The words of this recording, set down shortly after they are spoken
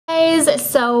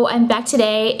So I'm back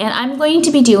today and I'm going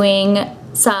to be doing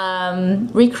some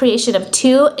recreation of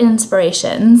two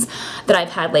inspirations that I've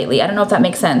had lately. I don't know if that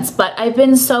makes sense, but I've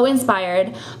been so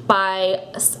inspired by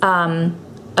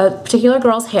a particular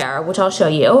girl's hair, which I'll show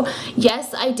you.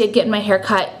 Yes, I did get my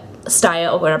haircut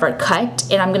style or whatever cut,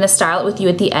 and I'm gonna style it with you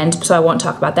at the end, so I won't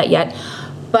talk about that yet.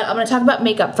 But I'm gonna talk about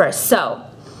makeup first. So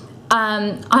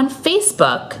on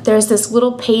Facebook, there's this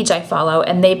little page I follow,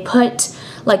 and they put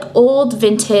like old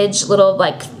vintage little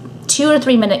like 2 to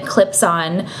 3 minute clips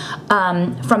on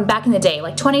from back in the day,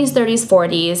 like 20s, 30s,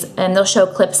 40s, and they'll show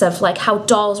clips of like how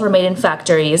dolls were made in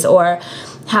factories, or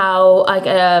how like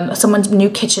someone's new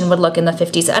kitchen would look in the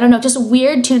 50s. I don't know, just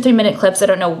weird 2 to 3 minute clips. I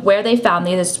don't know where they found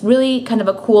these. It's really kind of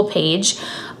a cool page.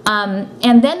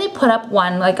 And then they put up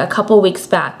one like a couple weeks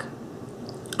back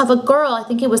of a girl, I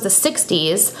think it was the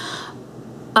 60s.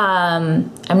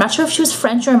 I'm not sure if she was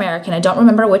French or American, I don't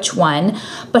remember which one,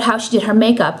 but how she did her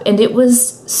makeup, and it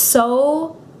was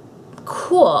so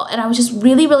cool, and I was just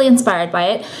really, really inspired by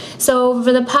it. So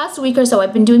for the past week or so,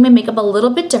 I've been doing my makeup a little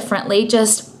bit differently,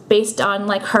 just based on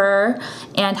like her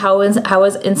and how I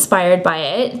was inspired by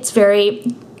it. It's very,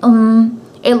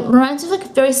 it reminds me of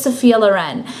like very Sophia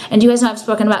Loren, and you guys know I've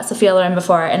spoken about Sophia Loren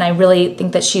before, and I really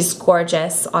think that she's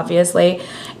gorgeous, obviously,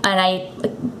 and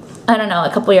I don't know, a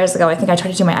couple years ago, I think I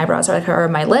tried to do my eyebrows or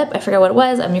my lip. I forgot what it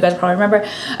was. You guys probably remember.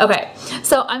 Okay,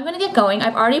 so I'm gonna get going.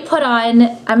 I've already put on,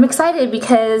 I'm excited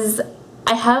because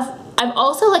I've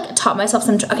also like taught myself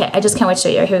some, okay, I just can't wait to show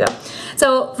you. Here we go.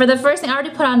 So for the first thing, I already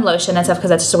put on lotion and stuff because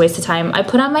that's just a waste of time. I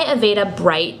put on my Aveda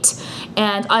Bright,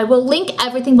 and I will link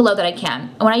everything below that I can.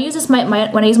 When I use this, when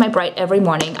I use my Bright every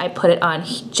morning, I put it on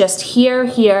just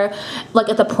here, like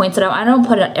at the points that I don't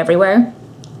put it everywhere.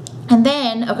 And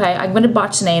then, okay, I'm gonna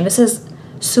botch the name. This is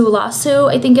Sulasu,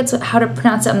 I think it's how to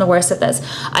pronounce it. I'm the worst at this.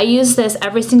 I use this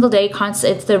every single day.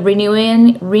 It's the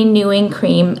Renewing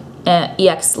Cream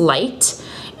EX Light,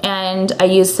 and I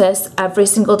use this every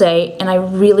single day, and I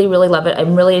really, really love it.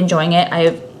 I'm really enjoying it.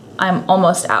 I'm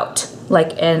almost out.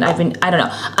 Like, and I don't know.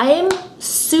 I am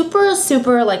super,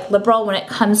 super like liberal when it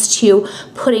comes to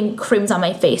putting creams on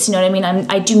my face. You know what I mean?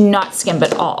 I do not skimp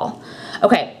at all.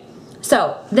 Okay.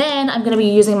 So then I'm going to be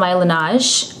using my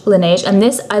Laneige, and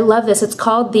this, I love this. It's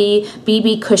called the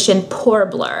BB Cushion Pore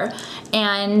Blur,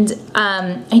 and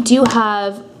I do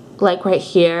have like right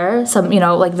here some, you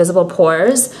know, like visible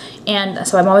pores, and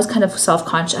so I'm always kind of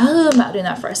self-conscious. Oh, I'm not doing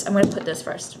that first. I'm going to put this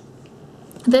first.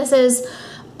 This is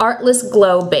Artless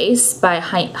Glow Base by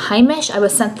Heimish. I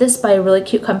was sent this by a really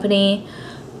cute company,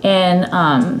 and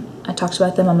I talked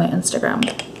about them on my Instagram.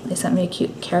 They sent me a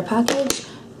cute care package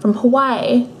from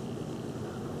Hawaii.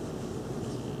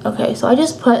 Okay, so I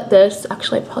just put this,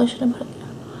 actually I probably shouldn't put it there,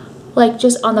 like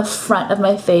just on the front of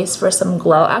my face for some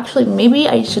glow. Actually, maybe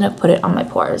I shouldn't have put it on my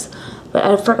pores, but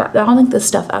I forgot. I don't think this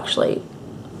stuff actually,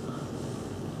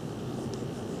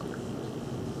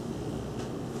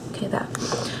 okay, that.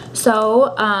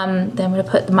 So then I'm gonna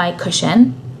put my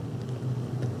cushion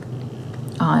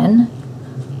on,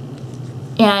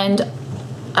 and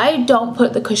I don't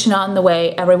put the cushion on the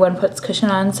way everyone puts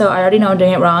cushion on, so I already know I'm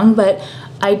doing it wrong, but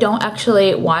I don't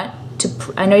actually want to,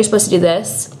 I know you're supposed to do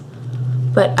this,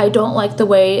 but I don't like the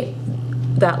way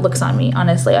that looks on me,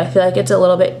 honestly. I feel like it's a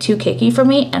little bit too cakey for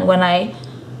me, and when I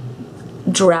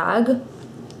drag,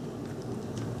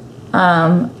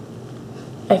 I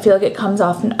feel like it comes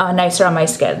off nicer on my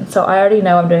skin. So I already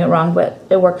know I'm doing it wrong, but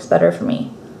it works better for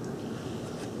me.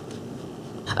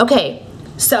 Okay,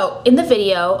 so in the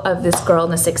video of this girl in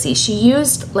the 60s, she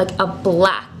used like a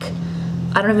black,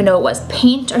 I don't even know what it was,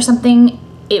 paint or something.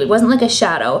 It wasn't like a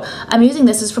shadow. I'm using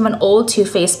this is from an old Too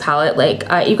Faced palette. Like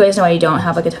you guys know I don't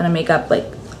have like a ton of makeup, like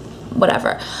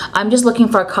whatever. I'm just looking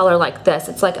for a color like this.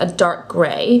 It's like a dark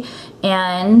gray,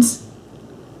 and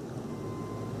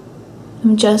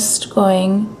I'm just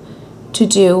going to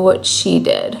do what she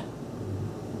did.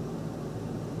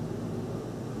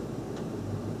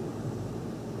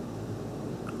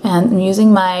 And I'm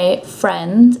using my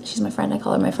friend, she's my friend, I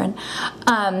call her my friend,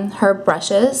 her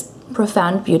brushes,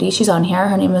 Profound Beauty, she's on here,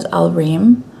 her name is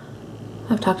Alreem.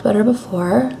 I've talked about her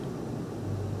before.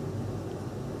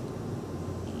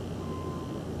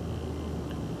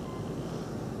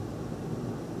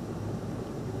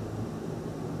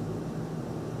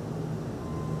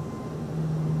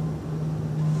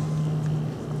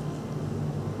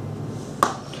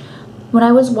 When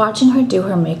I was watching her do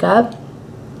her makeup,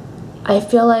 I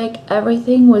feel like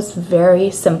everything was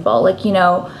very simple. Like, you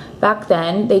know, back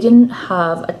then they didn't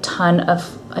have a ton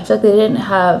of, I feel like they didn't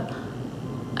have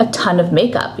a ton of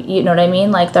makeup, you know what I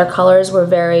mean? Like their colors were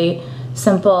very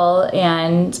simple,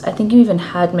 and I think you even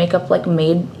had makeup like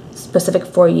made specific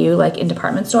for you, like in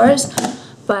department stores.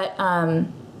 But I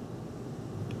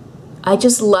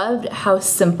just loved how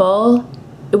simple.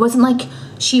 It wasn't like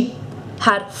she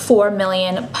had 4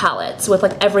 million palettes with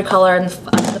like every color under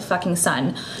the fucking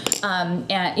sun.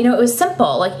 And you know, it was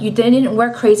simple. Like they didn't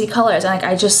wear crazy colors, and like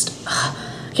I just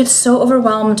get so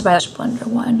overwhelmed by that. Blender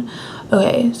one.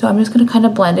 Okay, so I'm just gonna kind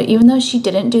of blend it. Even though she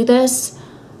didn't do this,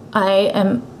 I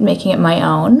am making it my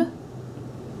own.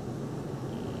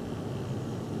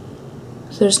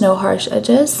 So there's no harsh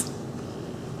edges.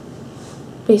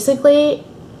 Basically,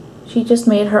 she just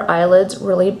made her eyelids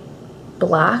really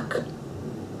black.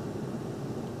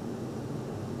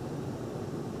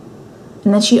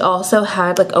 And then she also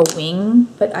had like a wing,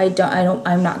 but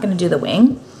I'm not gonna do the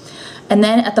wing. And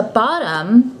then at the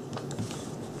bottom,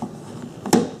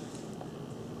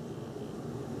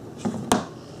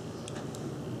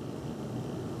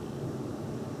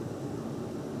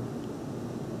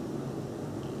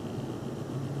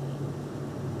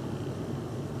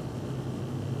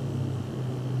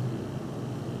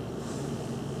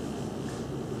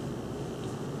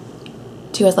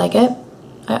 do you guys like it?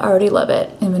 I already love it,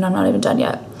 even I'm not even done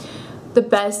yet. The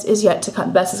best is yet to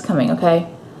come. Best is coming, okay?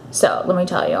 So let me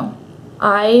tell you.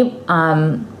 I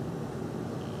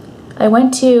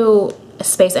went to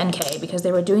Space NK because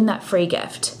they were doing that free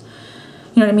gift.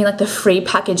 You know what I mean? Like the free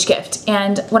package gift.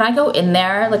 And when I go in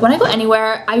there, like when I go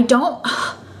anywhere,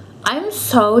 I'm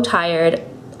so tired.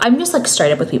 I'm just like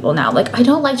straight up with people now. Like I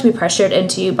don't like to be pressured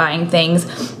into buying things,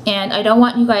 and I don't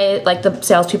want you guys, like the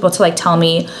salespeople, to like tell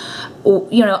me,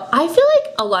 you know, I feel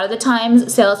like a lot of the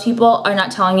times salespeople are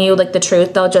not telling you like the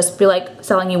truth. They'll just be like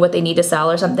selling you what they need to sell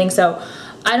or something. So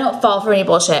I don't fall for any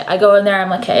bullshit. I go in there, I'm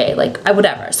like, hey, like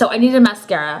whatever. So I needed a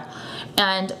mascara,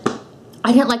 and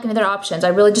I didn't like any other options. I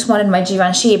really just wanted my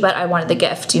Givenchy, but I wanted the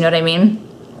gift, you know what I mean?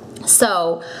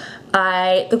 So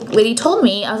the lady told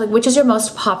me, I was like, which is your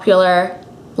most popular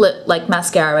like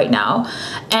mascara right now?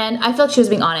 And I felt like she was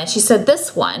being honest. She said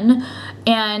this one.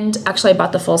 And actually I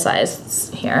bought the full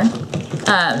size here.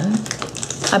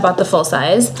 I bought the full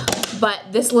size, but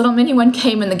this little mini one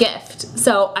came in the gift.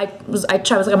 So I was like,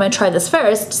 I'm gonna try this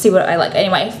first to see what I like.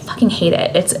 Anyway, I fucking hate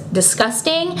it. It's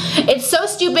disgusting. It's so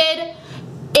stupid.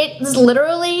 It's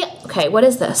literally, okay, what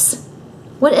is this?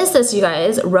 What is this, you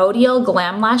guys? Rodial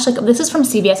Glam Lash. Like, this is from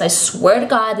CVS. I swear to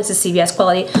God, this is CVS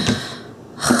quality.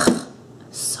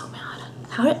 So mad.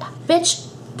 How did, bitch,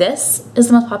 this is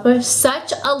the most popular?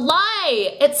 Such a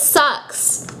lie. It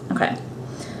sucks. Okay.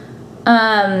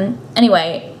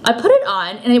 Anyway, I put it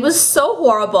on and it was so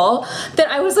horrible that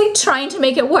I was like trying to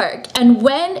make it work. And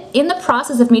when in the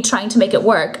process of me trying to make it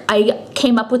work, I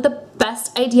came up with the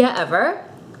best idea ever.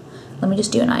 Let me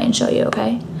just do an eye and show you,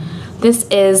 okay? This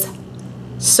is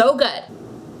so good.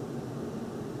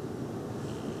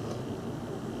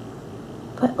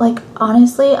 But like,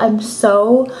 honestly, I'm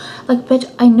so, like,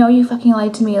 bitch, I know you fucking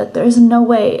lied to me. Like, there's no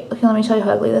way. Okay, let me show you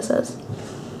how ugly this is.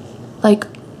 Like,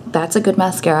 that's a good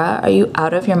mascara. Are you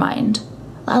out of your mind?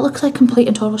 That looks like complete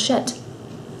and total shit.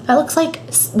 That looks like,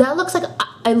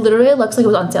 I literally, looks like it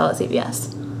was on sale at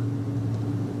CVS.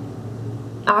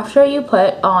 After you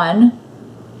put on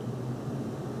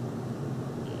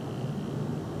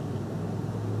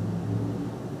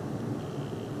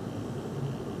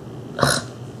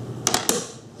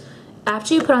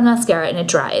after you put on mascara and it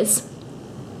dries,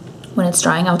 when it's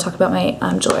drying, I'll talk about my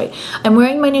jewelry. I'm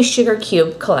wearing my new Sugar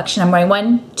Cube collection. I'm wearing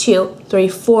 1, 2, 3,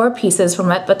 4 pieces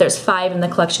from it, but there's 5 in the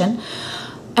collection.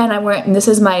 And I'm wearing, and this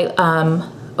is my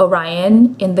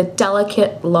Orion in the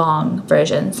delicate long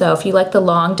version. So if you like the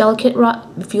long delicate,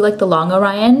 if you like the long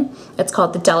Orion, it's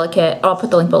called the delicate. I'll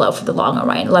put the link below for the long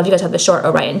Orion. A lot of you guys have the short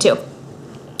Orion too.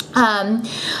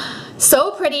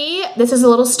 So pretty. This is a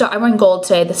little star. I'm wearing gold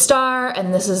today. The star,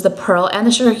 and this is the pearl and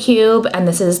the Sugar Cube, and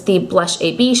this is the blush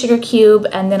AB Sugar Cube,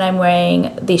 and then I'm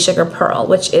wearing the Sugar Pearl,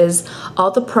 which is,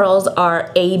 all the pearls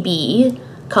are AB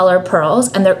color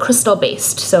pearls, and they're crystal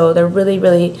based, so they're really,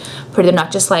 really pretty. They're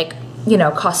not just like, you know,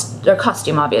 they're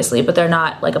costume obviously, but they're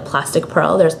not like a plastic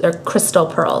pearl. They're crystal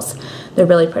pearls. They're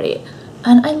really pretty.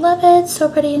 And I love it, so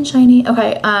pretty and shiny.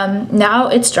 Okay, now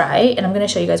it's dry, and I'm gonna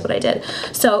show you guys what I did.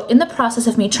 So in the process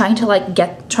of me trying to like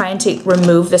trying to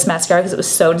remove this mascara because it was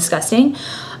so disgusting,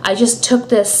 I just took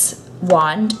this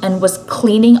wand and was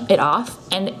cleaning it off,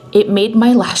 and it made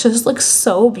my lashes look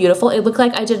so beautiful. It looked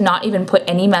like I did not even put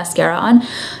any mascara on.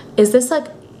 Is this like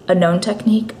a known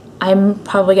technique? I'm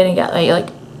probably gonna get like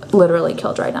literally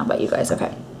killed right now by you guys,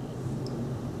 okay.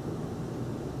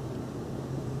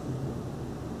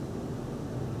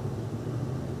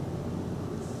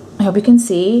 I hope you can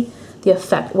see the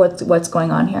effect, what's going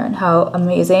on here, and how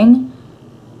amazing.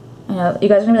 I know know, you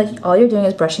guys are gonna be like, all you're doing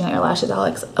is brushing out your lashes,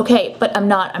 Alex. Okay, but I'm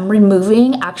not. I'm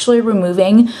actually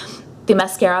removing the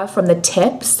mascara from the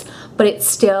tips, but it's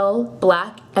still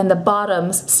black and the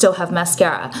bottoms still have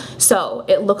mascara. So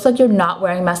it looks like you're not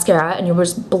wearing mascara and you're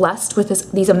just blessed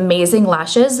with these amazing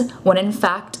lashes when in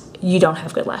fact you don't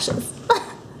have good lashes.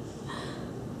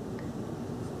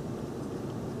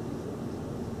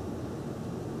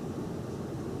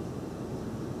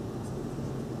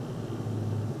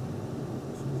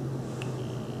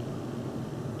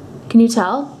 Can you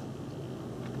tell?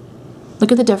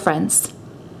 Look at the difference.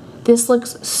 This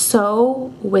looks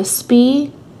so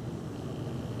wispy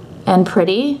and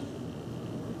pretty.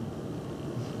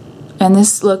 And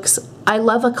this looks, I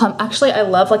love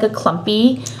like a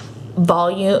clumpy,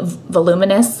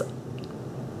 voluminous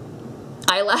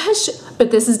eyelash,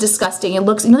 but this is disgusting. It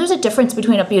looks, you know, there's a difference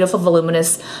between a beautiful,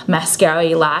 voluminous mascara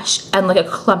lash and like a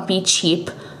clumpy,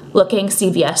 cheap looking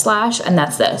CVS lash, and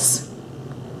that's this.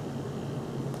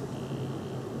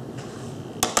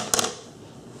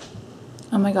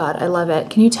 Oh my God, I love it.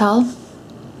 Can you tell?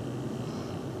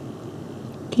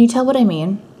 Can you tell what I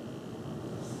mean?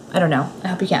 I don't know. I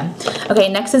hope you can. Okay,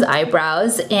 next is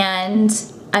eyebrows, and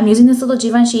I'm using this little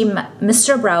Givenchy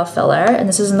Mr. Brow Filler, and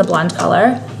this is in the blonde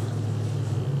color.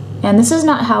 And this is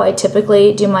not how I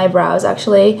typically do my brows,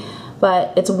 actually,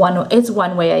 but it's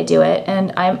one way I do it,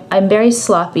 and I'm very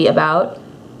sloppy about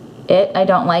it. I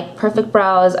don't like perfect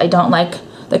brows. I don't like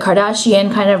the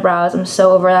Kardashian kind of brows. I'm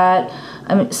so over that.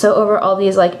 I'm so over all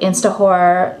these like Insta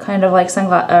horror kind of like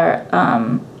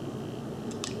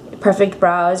perfect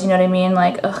brows, you know what I mean?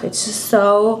 Like, ugh, it's just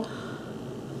so,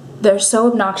 they're so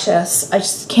obnoxious. I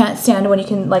just can't stand when you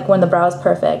can, like, when the brow's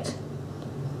perfect.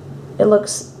 It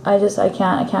looks, I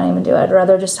can't even do it. I'd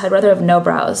rather have no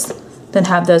brows than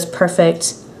have those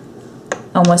perfect,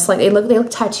 almost like, they look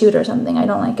tattooed or something. I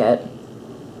don't like it.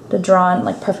 The drawn,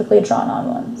 like perfectly drawn on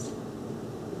ones.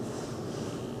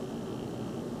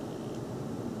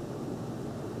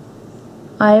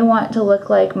 I want to look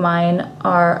like mine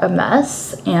are a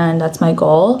mess, and that's my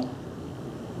goal.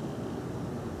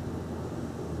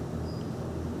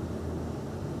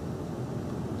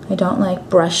 I don't like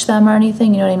brush them or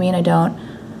anything, you know what I mean? I don't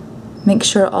make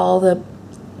sure all the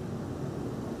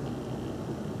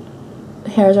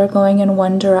hairs are going in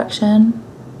one direction.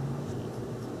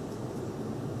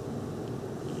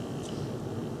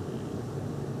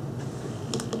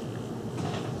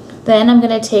 Then I'm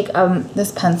going to take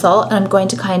this pencil and I'm going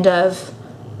to kind of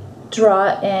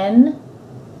draw in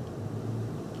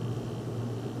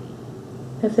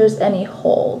if there's any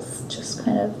holes. Just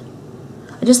kind of,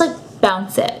 I just like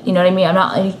bounce it, you know what I mean? I'm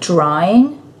not like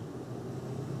drawing.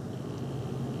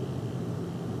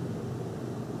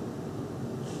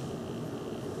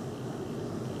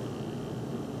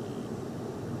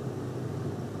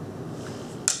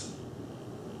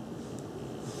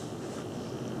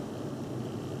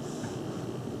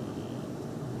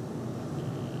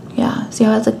 See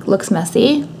how it like, looks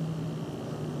messy?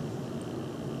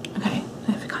 Okay,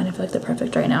 I kind of feel like they're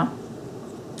perfect right now.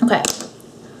 Okay,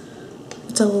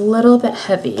 it's a little bit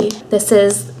heavy. This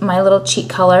is my little cheek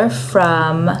color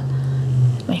from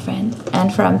my friend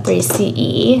and from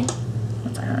 3CE. I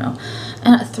don't know.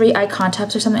 And 3 Eye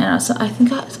Contacts or something. So I think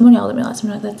someone yelled at me last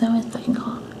time. Like, that's not what it's fucking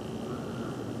called.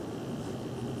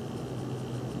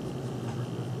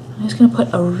 I'm just gonna put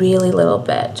a really little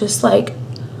bit, just like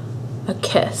a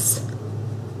kiss.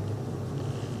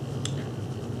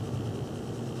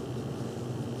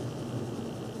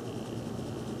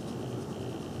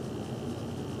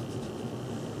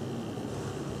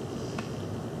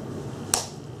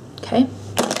 Okay,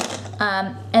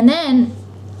 and then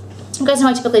you guys know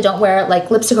I typically don't wear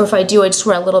like lipstick, or if I do, I just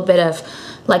wear a little bit of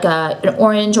like an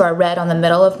orange or a red on the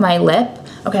middle of my lip.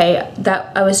 Okay,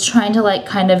 that I was trying to like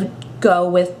kind of go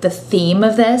with the theme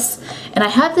of this, and I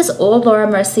have this old Laura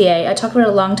Mercier. I talked about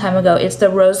it a long time ago. It's the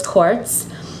Rose Quartz,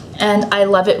 and I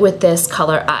love it with this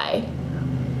color eye.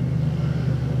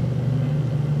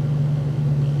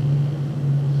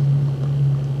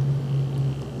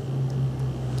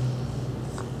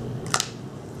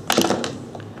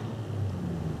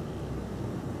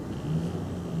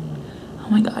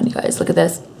 Oh my God, you guys, look at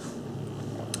this.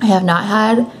 I have not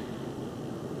had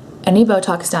any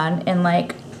Botox done in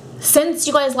like, since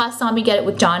you guys last saw me get it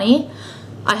with Johnny,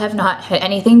 I have not had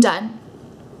anything done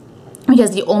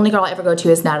because the only girl I ever go to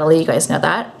is Natalie. You guys know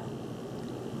that.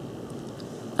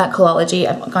 At Colology,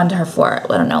 I've gone to her for,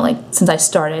 I don't know, like since I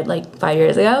started like 5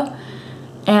 years ago.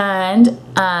 And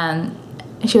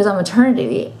she was on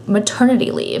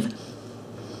maternity leave.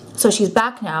 So she's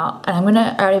back now, and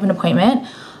I already have an appointment.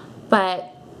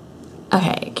 But,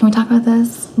 okay, can we talk about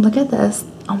this? Look at this.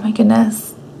 Oh my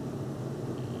goodness.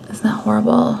 Isn't that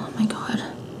horrible? Oh my God.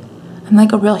 I'm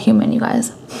like a real human, you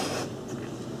guys.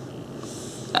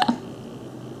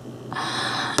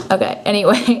 Okay,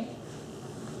 anyway,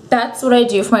 that's what I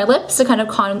do for my lips to kind of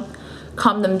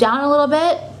calm them down a little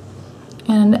bit.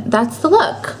 And that's the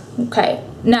look. Okay,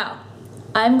 now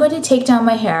I'm going to take down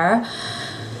my hair.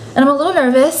 And I'm a little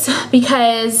nervous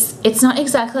because it's not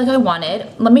exactly like I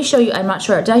wanted. Let me show you, I'm not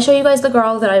sure. Did I show you guys the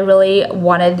girl that I really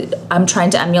wanted, I'm trying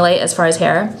to emulate as far as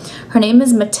hair? Her name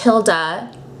is Matilda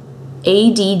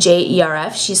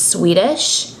Adjerf. She's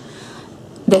Swedish.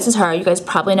 This is her. You guys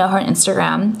probably know her on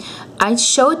Instagram. I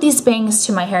showed these bangs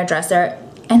to my hairdresser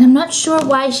and I'm not sure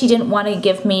why she didn't want to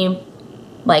give me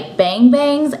like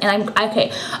bangs, and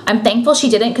I'm thankful she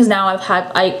didn't, because now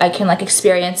I can like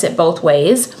experience it both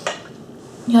ways.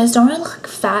 You guys, don't I look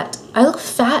fat? I look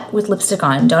fat with lipstick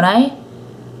on, don't I?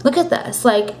 Look at this.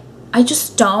 Like, I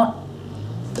just don't.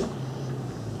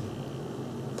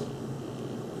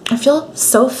 I feel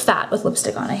so fat with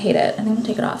lipstick on. I hate it. I think I'm gonna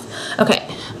take it off. Okay,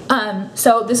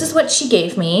 so this is what she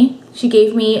gave me. She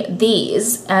gave me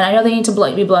these, and I know they need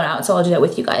to be blown out, so I'll do that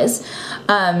with you guys.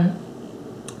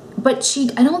 But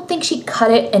I don't think she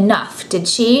cut it enough, did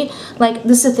she? Like,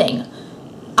 this is the thing.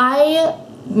 I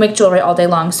make jewelry all day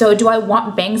long, so do I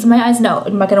want bangs in my eyes? No.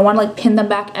 Am I gonna want to like pin them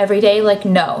back every day? Like,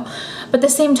 no. But at the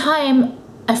same time,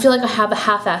 I feel like I have a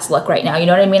half-ass look right now, you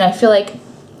know what I mean? I feel like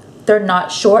they're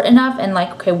not short enough, and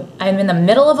like, okay, I'm in the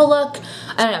middle of a look.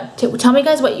 I don't know. Tell me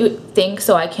guys what you think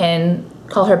so I can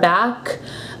call her back.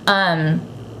 I'm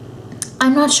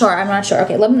not sure.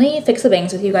 Okay, let me fix the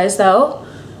bangs with you guys though.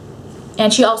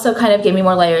 And she also kind of gave me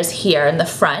more layers here in the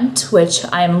front, which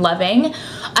I'm loving.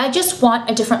 I just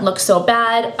want a different look so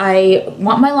bad. I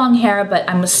want my long hair, but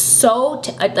I'm so,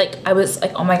 I was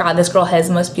like, oh my God, this girl has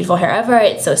the most beautiful hair ever.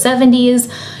 It's so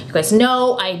 70s. You guys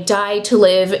know I die to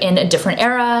live in a different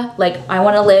era. Like, I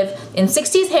want to live in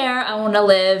 60s hair. I want to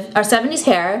live, or 70s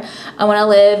hair. I want to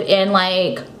live in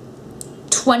like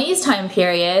 20s time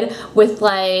period with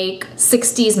like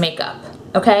 60s makeup.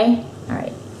 Okay? All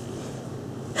right.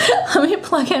 Let me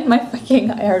plug in my fucking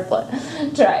hair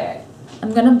dryer.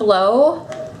 I'm gonna blow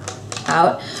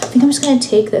out. I think I'm just gonna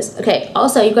take this. Okay,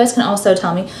 also, you guys can also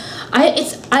tell me.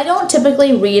 I don't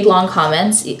typically read long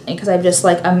comments because I'm just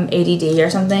like, I'm ADD or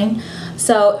something.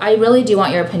 So I really do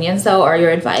want your opinions though, or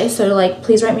your advice. So like,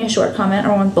 please write me a short comment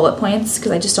or one bullet points,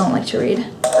 because I just don't like to read.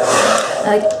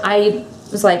 Like, I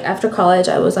was like, after college,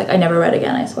 I was like, I never read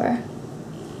again, I swear.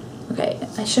 Okay,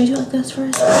 should I do it like this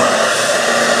first?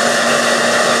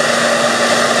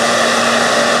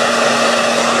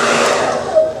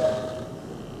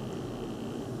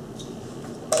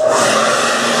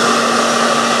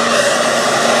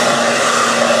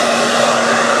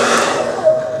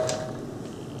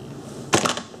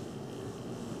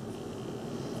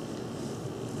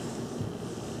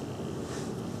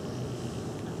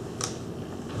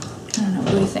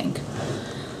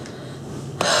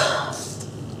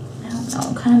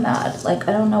 Like,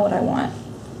 I don't know what I want.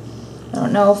 I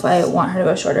don't know if I want her to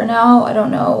go shorter now. I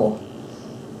don't know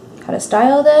how to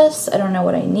style this. I don't know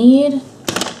what I need.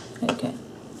 Okay.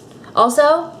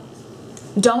 Also,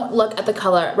 don't look at the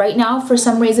color. Right now, for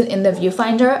some reason in the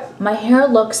viewfinder, my hair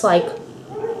looks like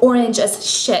orange as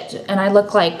shit, and I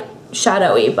look like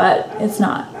shadowy, but it's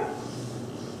not.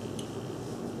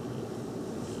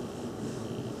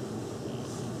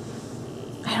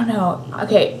 I don't know.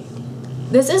 Okay.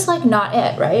 This is like not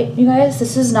it, right? You guys,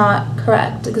 this is not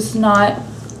correct. This is not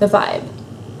the vibe.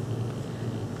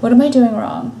 What am I doing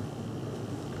wrong?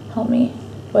 Help me.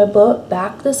 Do I blow it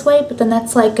back this way? But then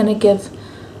that's like gonna give,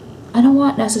 I don't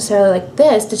want necessarily like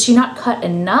this. Did she not cut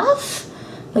enough?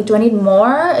 Like, do I need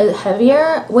more? Is it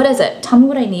heavier? What is it? Tell me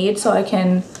what I need so I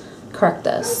can correct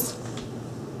this.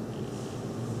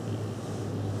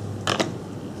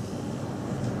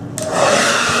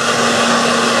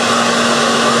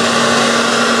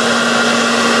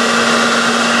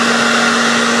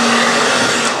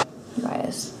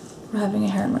 Having a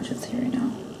hair emergency right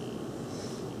now.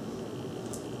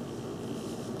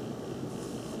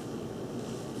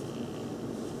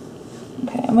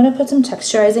 Okay, I'm gonna put some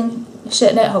texturizing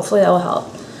shit in it. Hopefully that will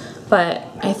help. But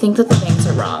I think that the bangs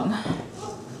are wrong.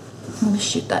 I'm gonna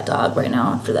shoot that dog right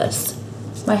now after this.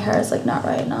 My hair is like not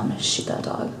right now. I'm gonna shoot that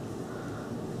dog.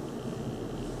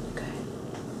 Okay.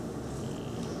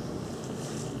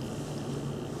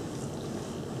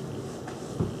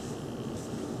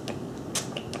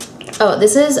 Oh,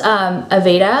 this is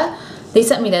Aveda. They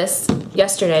sent me this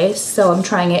yesterday, so I'm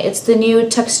trying it. It's the new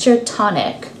Texture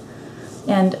Tonic.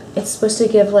 And it's supposed to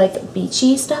give like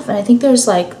beachy stuff, and I think there's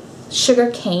like sugar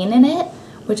cane in it,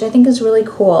 which I think is really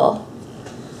cool.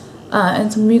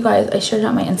 And some of you guys, I shared it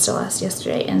on my Insta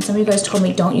yesterday, and some of you guys told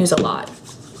me don't use a lot.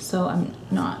 So I'm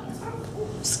not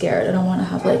scared. I don't want to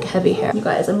have like heavy hair. You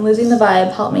guys, I'm losing the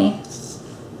vibe. Help me.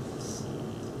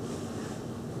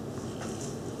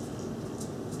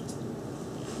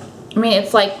 I mean,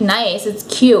 it's like nice, it's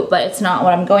cute, but it's not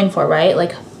what I'm going for, right?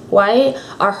 Like, why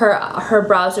are her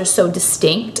brows are so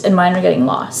distinct and mine are getting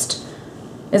lost?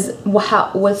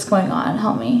 What's going on?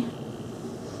 Help me.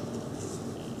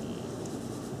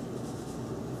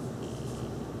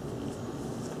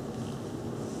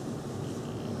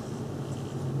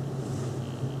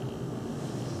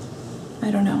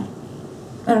 I don't know.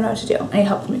 I don't know what to do. I need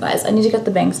help from you guys. I need to get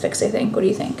the bangs fixed, I think. What do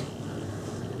you think?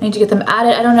 I need to get them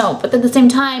added. I don't know. But at the same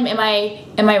time, am I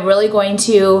really going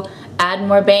to add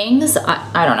more bangs?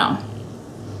 I don't know.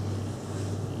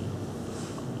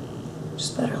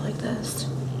 Just better like this.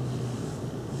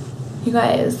 You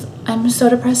guys, I'm so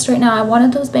depressed right now. I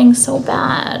wanted those bangs so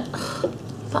bad. Ugh,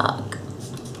 fuck.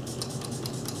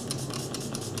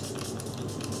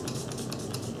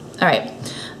 All right.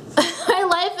 My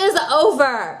life is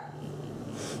over.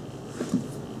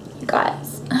 You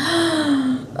guys.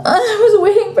 I was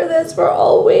waiting for this for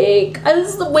all week. I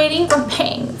was waiting for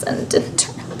bangs and it didn't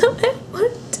turn out the way I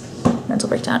wanted. Mental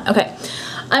breakdown. Okay.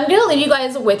 I'm gonna leave you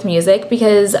guys with music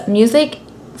because music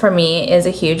for me is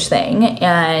a huge thing.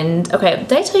 And okay,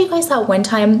 did I tell you guys that one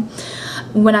time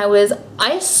when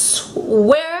I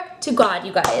swear to God,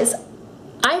 you guys,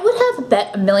 I would have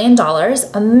bet $1 million,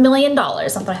 $1 million,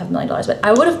 not that I have $1 million, but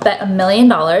I would have bet $1 million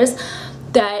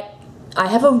that I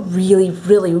have a really,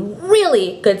 really,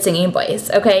 really good singing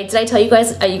voice, okay? Did I tell you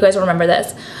guys? You guys will remember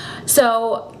this.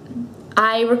 So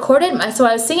I recorded, so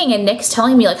I was singing and Nick's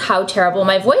telling me like how terrible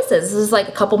my voice is. This was like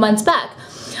a couple months back.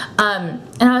 And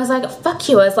I was like, fuck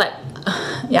you. I was like,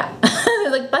 yeah. I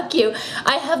was like, fuck you.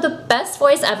 I have the best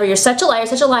voice ever. You're such a liar,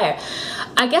 such a liar.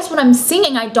 I guess when I'm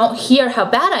singing, I don't hear how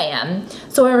bad I am.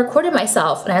 So I recorded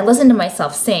myself and I listened to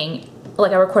myself sing,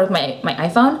 like I recorded my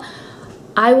iPhone.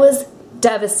 I was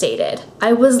devastated.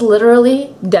 I was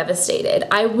literally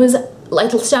devastated. I was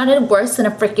like, sounded worse than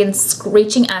a freaking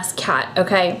screeching ass cat,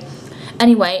 okay?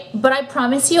 Anyway, but I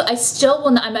promise you, I still will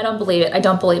not, I don't believe it. I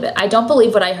don't believe it. I don't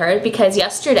believe what I heard because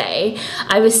yesterday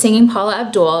I was singing Paula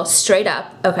Abdul Straight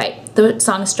Up. Okay, the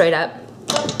song Straight Up.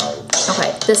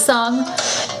 Okay, this song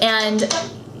and, okay,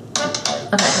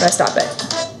 I gotta stop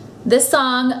it. This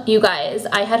song, you guys,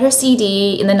 I had her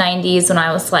CD in the 90s when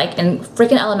I was like in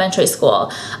freaking elementary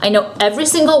school. I know every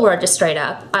single word to Straight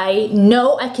Up. I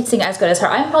know I could sing as good as her.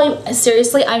 I'm probably,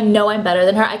 seriously, I know I'm better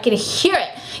than her. I can hear it.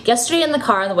 Yesterday in the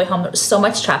car on the way home, there was so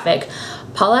much traffic.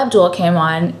 Paula Abdul came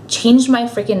on, changed my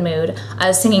freaking mood. I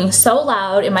was singing so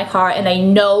loud in my car and I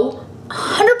know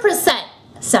 100%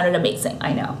 sounded amazing,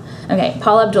 I know. Okay,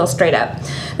 Paula Abdul Straight Up.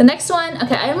 The next one,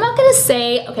 okay, I'm not gonna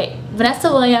say, okay,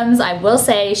 Vanessa Williams, I will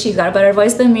say she's got a better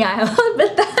voice than me, I will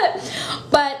admit that.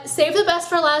 But Save the Best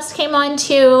for Last came on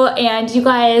too, and you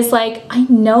guys, like, I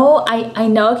know I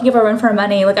can give her a run for her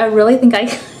money. Like, I really think I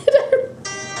could.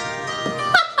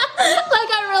 Like,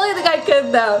 I really think I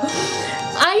could though.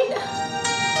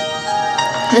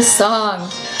 This song.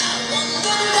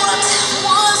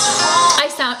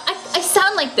 I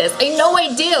sound like this. I know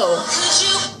I do.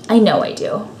 I know I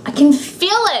do. I can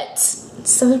feel it. It's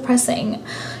so depressing.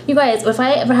 You guys, if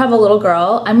I ever have a little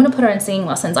girl, I'm gonna put her in singing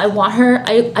lessons. I want her,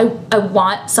 I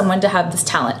want someone to have this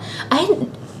talent.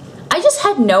 I just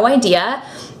had no idea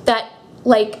that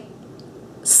like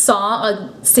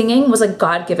singing was a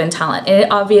God-given talent, and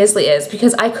it obviously is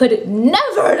because I could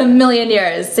never in a million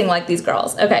years sing like these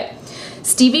girls. Okay.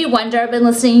 Stevie Wonder I've been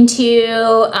listening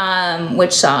to,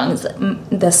 which songs?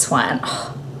 This one.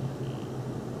 Oh.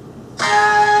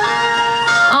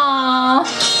 Aww.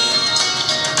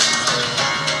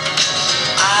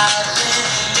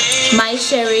 My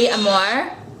Cherie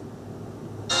Amour.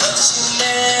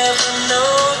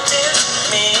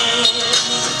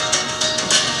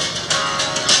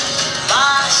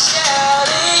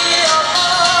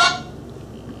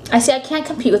 I see I can't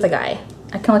compete with a guy.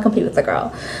 I can only compete with the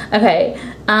girl. Okay,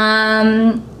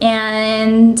 and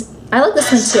I like this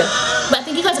one too. But I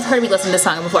think you guys have heard me listen to this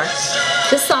song before.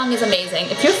 This song is amazing.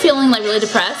 If you're feeling like really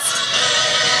depressed,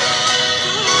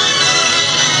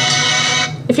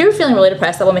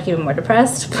 that will make you even more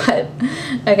depressed, but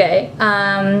okay.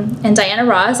 And Diana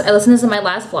Ross, I listened to this in my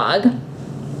last vlog.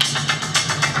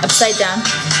 Upside Down.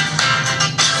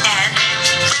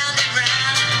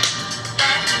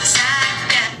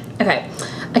 Okay.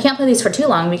 I can't play these for too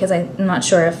long because I'm not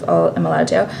sure if I'm allowed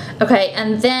to. Okay,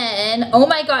 and then, oh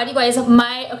my God, you guys,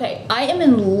 okay, I am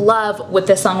in love with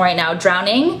this song right now,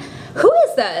 Drowning. Who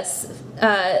is this?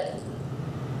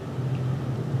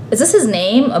 is this his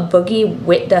name? A Boogie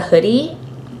Wit Da Hoodie?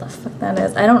 What the fuck that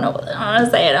is? I don't know. I don't want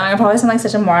to say it. I probably sound like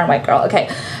such a moron white girl. Okay,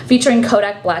 featuring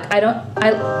Kodak Black.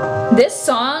 This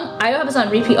song, I have this on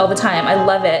repeat all the time. I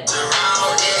love it.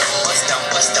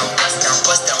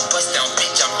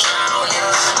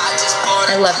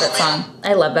 I love that song.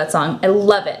 I love that song. I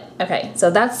love it. Okay, so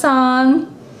that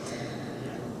song.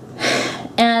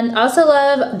 And I also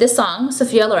love this song,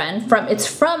 Sophia Loren. It's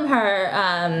from her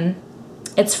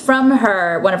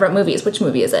one of her movies. Which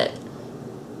movie is it?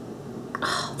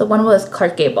 Oh, the one with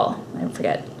Clark Gable. I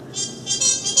forget.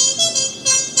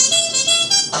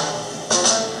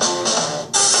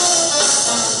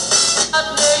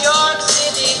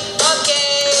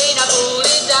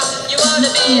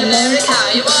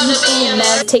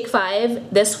 Take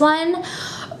 5. This one.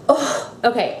 Oh,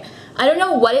 okay. I don't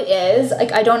know what it is.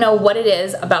 Like, I don't know what it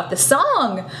is about the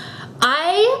song.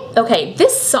 Okay,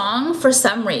 this song, for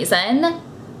some reason,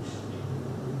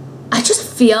 I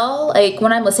just feel like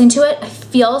when I'm listening to it, I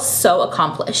feel so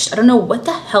accomplished. I don't know what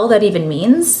the hell that even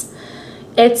means.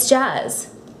 It's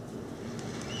jazz.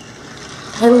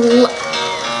 I love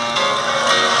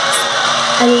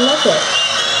it.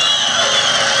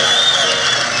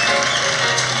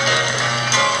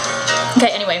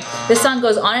 Okay, anyway, this song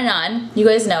goes on and on. You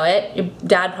guys know it. Your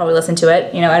dad probably listened to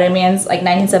it. You know what I mean? It's like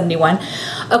 1971.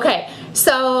 Okay,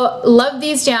 so love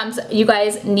these jams. You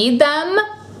guys need them.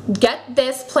 Get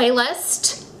this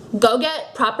playlist. Go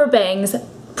get proper bangs.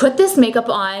 Put this makeup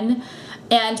on.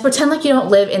 And pretend like you don't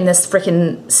live in this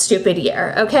freaking stupid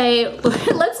year, okay?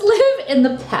 Let's live in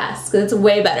the past, because it's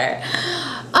way better.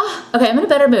 Okay, I'm in a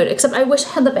better mood, except I wish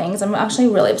I had the bangs. I'm actually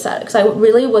really upset, because I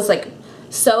really was like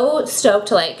so stoked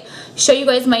to like show you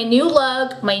guys my new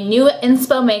look, my new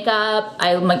inspo makeup.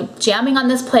 I'm like jamming on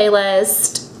this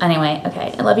playlist. Anyway,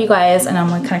 okay, I love you guys, and I'm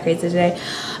like kind of crazy today.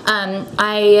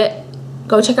 I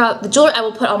go check out the jewelry. I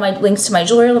will put all my links to my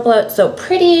jewelry below. It's so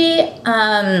pretty.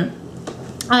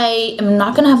 I am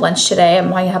not gonna have lunch today. I'm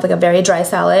going to have like a very dry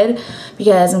salad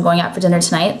because I'm going out for dinner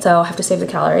tonight, so I have to save the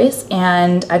calories,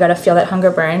 and I gotta feel that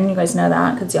hunger burn. You guys know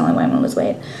that, because it's the only way I'm gonna lose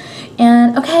weight.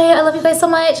 And okay, I love you guys so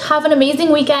much. Have an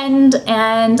amazing weekend,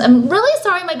 and I'm really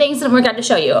sorry my bangs didn't work out to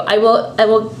show you. I will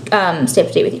stay up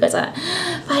to date with you guys on it.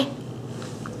 Bye.